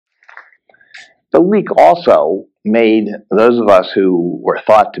The leak also made those of us who were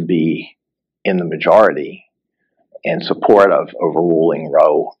thought to be in the majority in support of overruling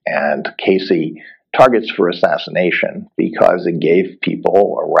Roe and Casey targets for assassination, because it gave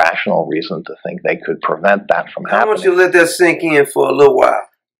people a rational reason to think they could prevent that from happening. I want you to let that sink in for a little while.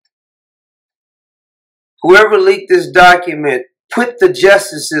 Whoever leaked this document put the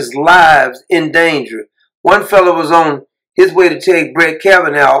justices' lives in danger. One fellow was on his way to take Brett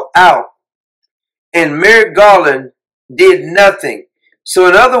Kavanaugh out, and Merrick Garland did nothing. So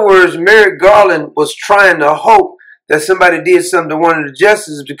in other words, Merrick Garland was trying to hope that somebody did something to one of the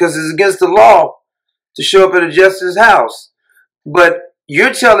justices, because it's against the law to show up at a justice's house. But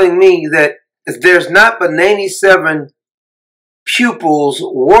you're telling me that if there's not but 97 pupils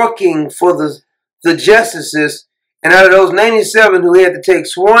working for the justices, and out of those 97 who had to take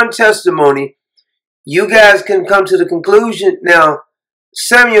sworn testimony, you guys can come to the conclusion. Now,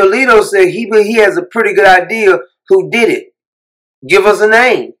 Samuel Alito said he has a pretty good idea who did it. Give us a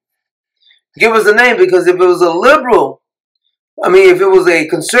name. Give us a name, because if it was a liberal, if it was a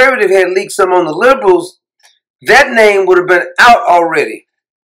conservative had leaked some on the liberals, that name would have been out already.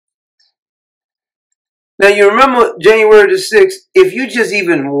 Now, you remember January the 6th, if you just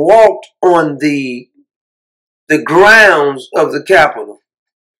even walked on the grounds of the Capitol,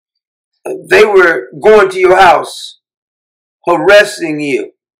 they were going to your house, harassing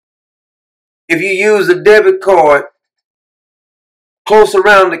you. If you use a debit card close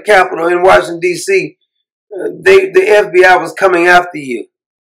around the Capitol in Washington, D.C., the FBI was coming after you.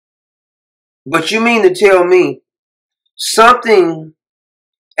 But you mean to tell me something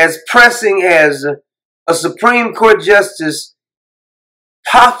as pressing as a Supreme Court justice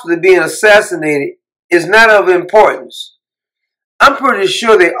possibly being assassinated is not of importance? I'm pretty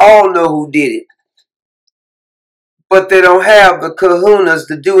sure they all know who did it, but they don't have the kahunas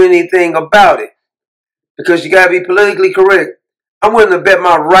to do anything about it, because you got to be politically correct. I'm willing to bet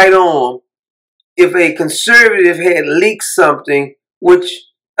my right arm, if a conservative had leaked something, which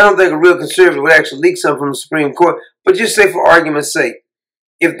I don't think a real conservative would actually leak something from the Supreme Court, but just say for argument's sake,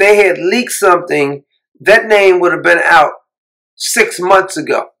 if they had leaked something, that name would have been out 6 months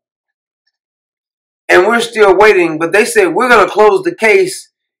ago. And we're still waiting, but they said we're going to close the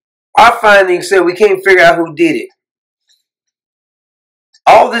case. Our findings said we can't figure out who did it.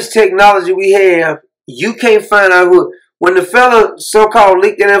 All this technology we have, you can't find out who. When the fella so-called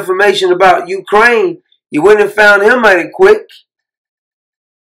leaked that information about Ukraine, you went and found him mighty quick.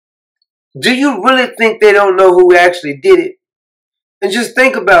 Do you really think they don't know who actually did it? And just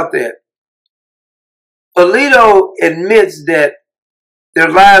think about that. Alito admits that their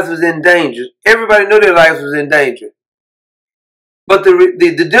lives was in danger. Everybody knew their lives was in danger. But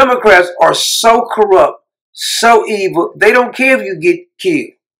the Democrats are so corrupt, so evil, they don't care if you get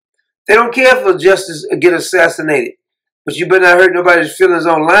killed. They don't care if a justice get assassinated. But you better not hurt nobody's feelings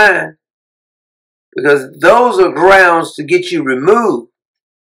online, because those are grounds to get you removed.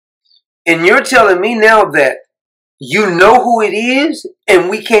 And you're telling me now that you know who it is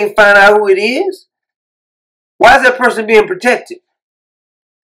and we can't find out who it is? Why is that person being protected?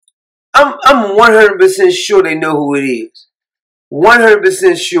 I'm 100% sure they know who it is.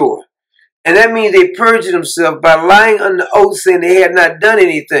 100% sure. And that means they perjured themselves by lying under oath saying they had not done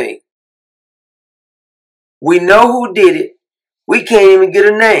anything. We know who did it. We can't even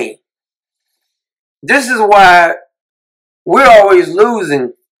get a name. This is why we're always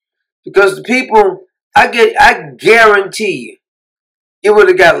losing. Because the people, I guarantee you, it would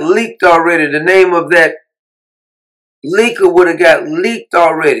have got leaked already. The name of that leaker would have got leaked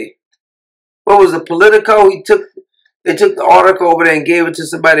already. What was it, Politico? They took the article over there and gave it to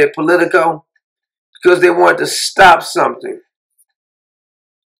somebody at Politico because they wanted to stop something.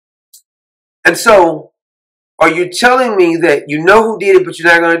 And so, are you telling me that you know who did it, but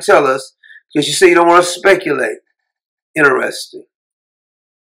you're not going to tell us because you say you don't want to speculate? Interesting.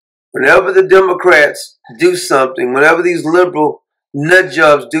 Whenever the Democrats do something, whenever these liberal nut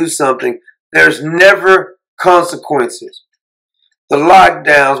jobs do something, there's never consequences. The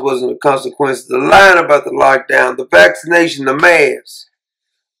lockdowns wasn't a consequence. The line about the lockdown, the vaccination, the masks,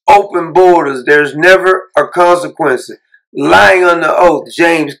 open borders, there's never a consequence. Lying under oath,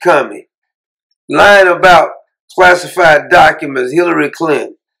 James Comey. Lying about classified documents, Hillary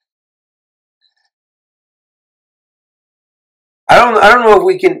Clinton. I don't know if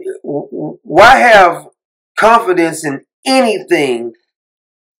we can. Why have confidence in anything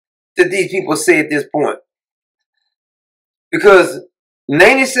that these people say at this point? Because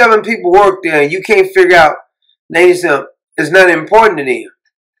 97 people work there and you can't figure out 97. It's not important to them.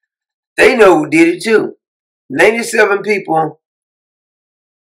 They know who did it too. 97 people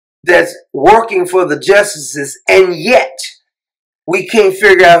that's working for the justices, and yet we can't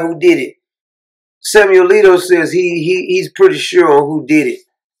figure out who did it. Samuel Alito says he's pretty sure on who did it.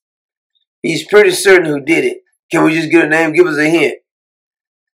 He's pretty certain who did it. Can we just get a name? Give us a hint.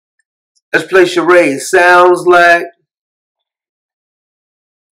 Let's play charades. Sounds like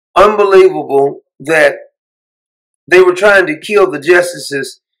unbelievable that they were trying to kill the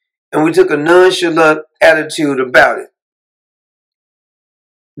justices and we took a nonchalant attitude about it.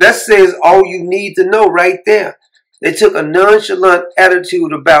 That says all you need to know right there. They took a nonchalant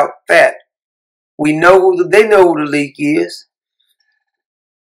attitude about that. We know they know who the leak is.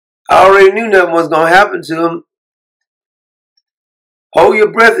 I already knew nothing was going to happen to them. Hold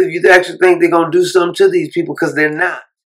your breath if you actually think they're going to do something to these people, because they're not.